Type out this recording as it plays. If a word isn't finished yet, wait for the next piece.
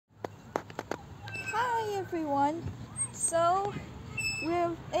Hi everyone, so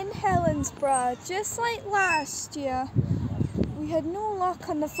we're in Helensburgh just like last year. We had no luck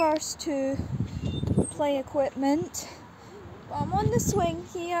on the first two play equipment, but I'm on the swing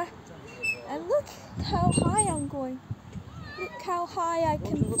here and look how high I'm going. Look how high I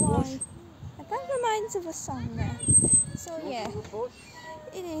can fly. And that reminds of a song there. So yeah,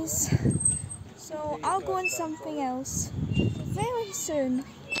 it is. So I'll go on something else very soon.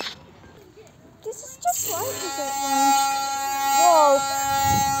 This is just like a zip line. Whoa.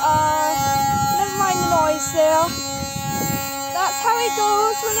 Never mind the noise there. That's how it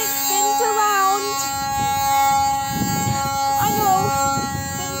goes when it spins around. I know.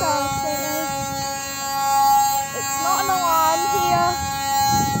 It's embarrassing. It's not an alarm here.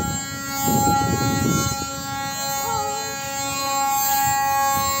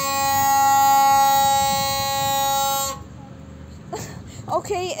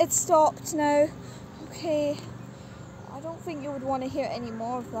 Okay, it's stopped now. Okay, I don't think you would want to hear any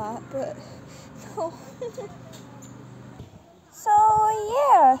more of that, but no. So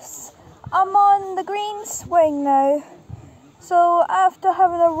yes, I'm on the green swing now. So after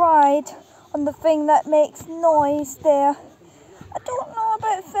having a ride on the thing that makes noise there, I don't know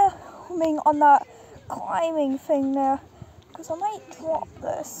about filming on that climbing thing there, because I might drop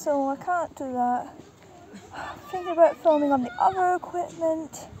this, so I can't do that. I'm thinking about filming on the other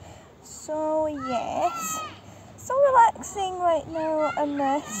equipment. So yes, so relaxing right now on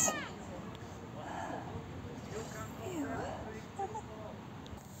this.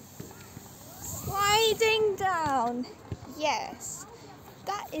 Sliding down, yes,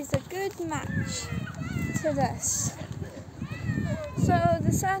 that is a good match to this. So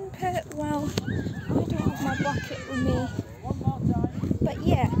the sand pit, well, I don't have my bucket with me, but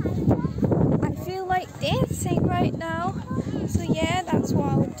yeah, I feel like dancing right now, so yeah, that's what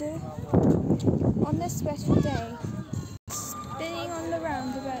I would do on this special day. Spinning on the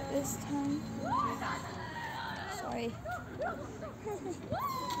roundabout this time. Sorry.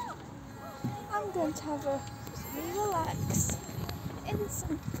 I'm going to have a relax in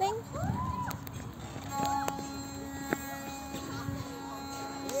something.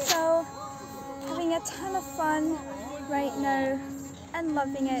 So, having a ton of fun right now and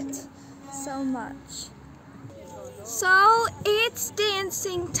loving it so much. So, it's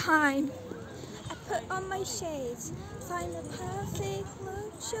dancing time. I put on my shades, find the perfect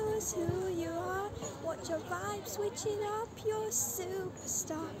look, show us who you are, watch your vibe, switch it up, you're a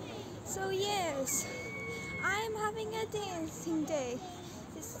superstar. So yes, I'm having a dancing day.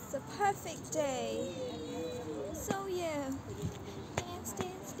 This is the perfect day. So yeah, dance,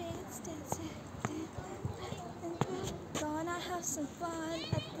 dance, dance, dance, dance. Gonna have some fun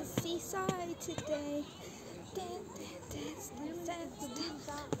at the seaside today. Dance, dance, dance, dance, dance.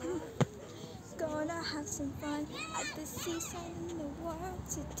 Gonna have some fun at the seaside in the world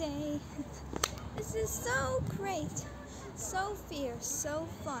today. This is so great, so fierce, so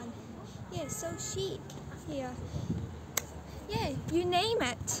fun. Yeah, so chic here. Yeah, you name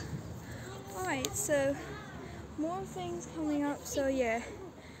it. Alright, so more things coming up, so yeah.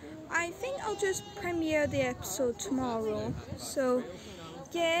 I think I'll just premiere the episode tomorrow. So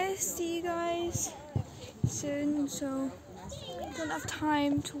yeah, see you guys soon. So I don't have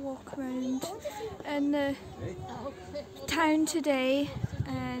time to walk around in the town today,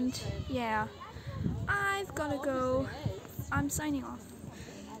 and yeah, I've gotta go. I'm signing off.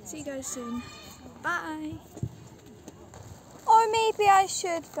 See you guys soon. Bye. Or maybe I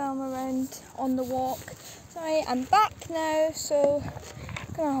should film around on the walk. Sorry, I'm back now, so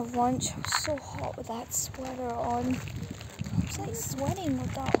I'm gonna have lunch. I'm so hot with that sweater on. I was like sweating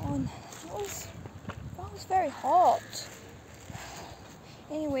with that on. That was very hot.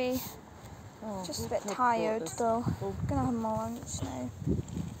 Anyway, just a bit tired though. I'm gonna have my lunch now.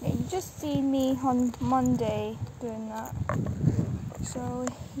 Yeah, you just seen me on Monday doing that. So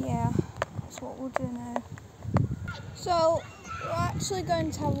yeah, that's what we'll do now. So we're actually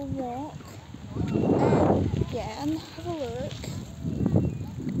going to have a walk and have a look.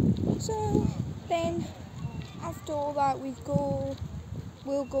 So then after all that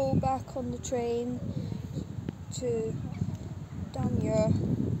we'll go back on the train to down here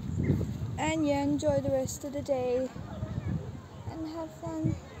and yeah, enjoy the rest of the day and have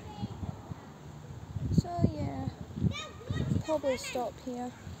fun. So yeah, probably stop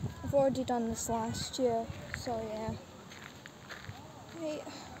here. I've already done this last year, so yeah. Right,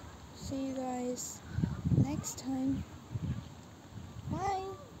 see you guys next time.